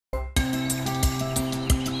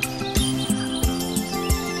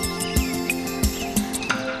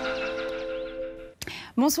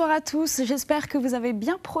Bonsoir à tous, j'espère que vous avez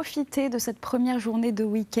bien profité de cette première journée de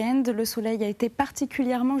week-end. Le soleil a été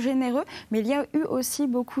particulièrement généreux, mais il y a eu aussi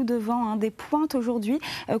beaucoup de vent, des pointes aujourd'hui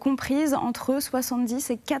comprises entre 70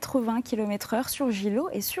 et 80 km/h sur Gillot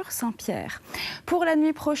et sur Saint-Pierre. Pour la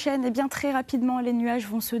nuit prochaine, très rapidement, les nuages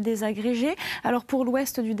vont se désagréger. Alors pour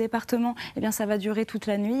l'ouest du département, ça va durer toute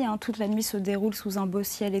la nuit. Toute la nuit se déroule sous un beau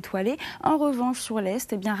ciel étoilé. En revanche, sur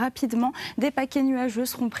l'est, rapidement, des paquets nuageux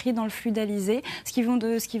seront pris dans le flux d'Alizé,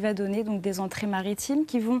 ce qui va donner donc des entrées maritimes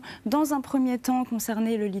qui vont dans un premier temps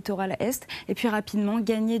concerner le littoral est et puis rapidement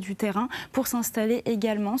gagner du terrain pour s'installer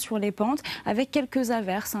également sur les pentes avec quelques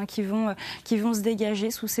averses qui vont se dégager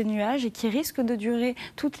sous ces nuages et qui risquent de durer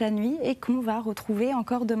toute la nuit et qu'on va retrouver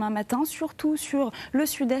encore demain matin, surtout sur le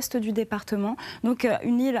sud-est du département. Donc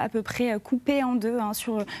une île à peu près coupée en deux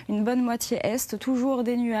sur une bonne moitié est, toujours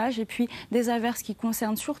des nuages et puis des averses qui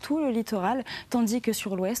concernent surtout le littoral, tandis que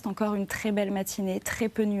sur l'ouest, encore une très belle matinée, très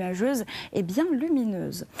peu nuageuse et bien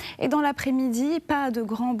lumineuse. Et dans l'après-midi, pas de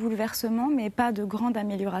grands bouleversements, mais pas de grande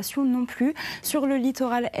amélioration non plus. Sur le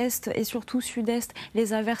littoral est et surtout sud-est,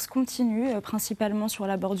 les averses continuent, principalement sur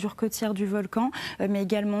la bordure côtière du volcan, mais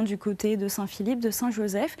également du côté de Saint-Philippe, de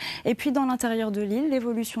Saint-Joseph. Et puis dans l'intérieur de l'île,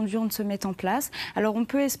 l'évolution diurne se met en place. Alors on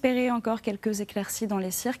peut espérer encore quelques éclaircies dans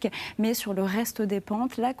les cirques, mais sur le reste des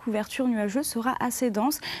pentes, la couverture nuageuse sera assez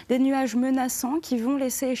dense. Des nuages menaçants qui vont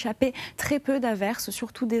laisser échapper très peu d'averses,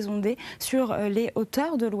 surtout des ondées sur les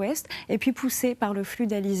hauteurs de l'ouest. Et puis poussée par le flux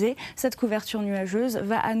d'Alizé, cette couverture nuageuse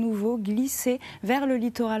va à nouveau glisser vers le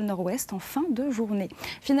littoral nord-ouest en fin de journée.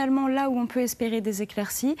 Finalement, là où on peut espérer des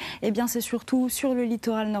éclaircies, c'est surtout sur le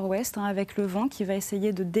littoral nord-ouest, avec le vent qui va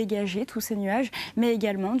essayer de dégager tous ces nuages, mais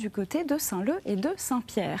également du côté de Saint-Leu et de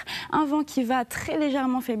Saint-Pierre. Un vent qui va très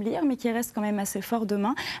légèrement faiblir, mais qui reste quand même assez fort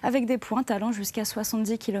demain, avec des pointes allant jusqu'à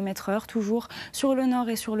 70 km/h, toujours sur le nord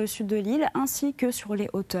et sur le sud de l'île, ainsi que sur les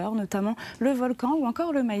hauteurs, notamment le volcan ou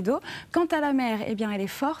encore le Maïdo. Quant à la mer, elle est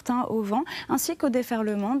forte au vent, ainsi qu'au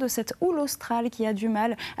déferlement de cette houle australe qui a du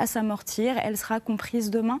mal à s'amortir. Elle sera comprise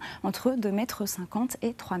demain entre 2,50 m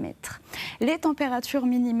et 3 m. Les températures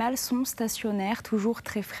minimales sont stationnaires, toujours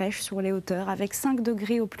très fraîches sur les hauteurs, avec 5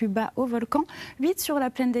 degrés au plus bas au volcan, 8 sur la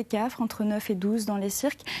plaine des Cafres, entre 9 et 12 dans les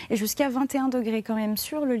cirques, et jusqu'à 21 degrés quand même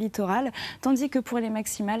sur le littoral, tandis que pour les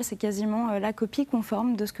maximales, c'est quasiment la copie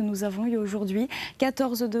conforme de ce que nous avons eu aujourd'hui.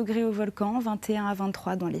 14 degrés au volcan, 21 à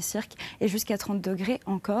 23 dans les cirques et jusqu'à 30 degrés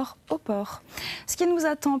encore au port. Ce qui nous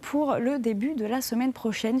attend pour le début de la semaine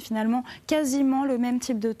prochaine, finalement quasiment le même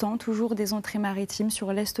type de temps, toujours des entrées maritimes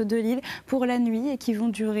sur l'est de l'île pour la nuit et qui vont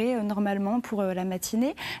durer normalement pour la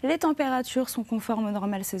matinée. Les températures sont conformes aux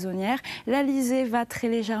normales saisonnières. L'Alizé va très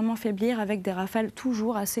légèrement faiblir avec des rafales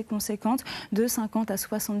toujours assez conséquentes de 50 à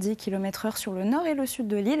 70 km/h sur le nord et le sud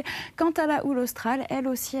de l'île. Quant à la houle australe, elle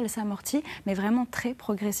aussi, elle s'amortit, mais vraiment très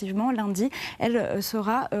progressivement. Lundi, elle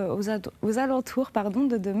sera aux alentours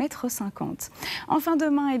de 2,50 m. Enfin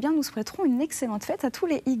demain, nous souhaiterons une excellente fête à tous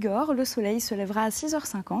les Igors. Le soleil se lèvera à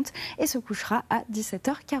 6h50 et se couchera à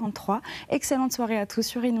 17h43. Excellente soirée à tous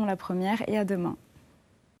sur Inon la Première et à demain.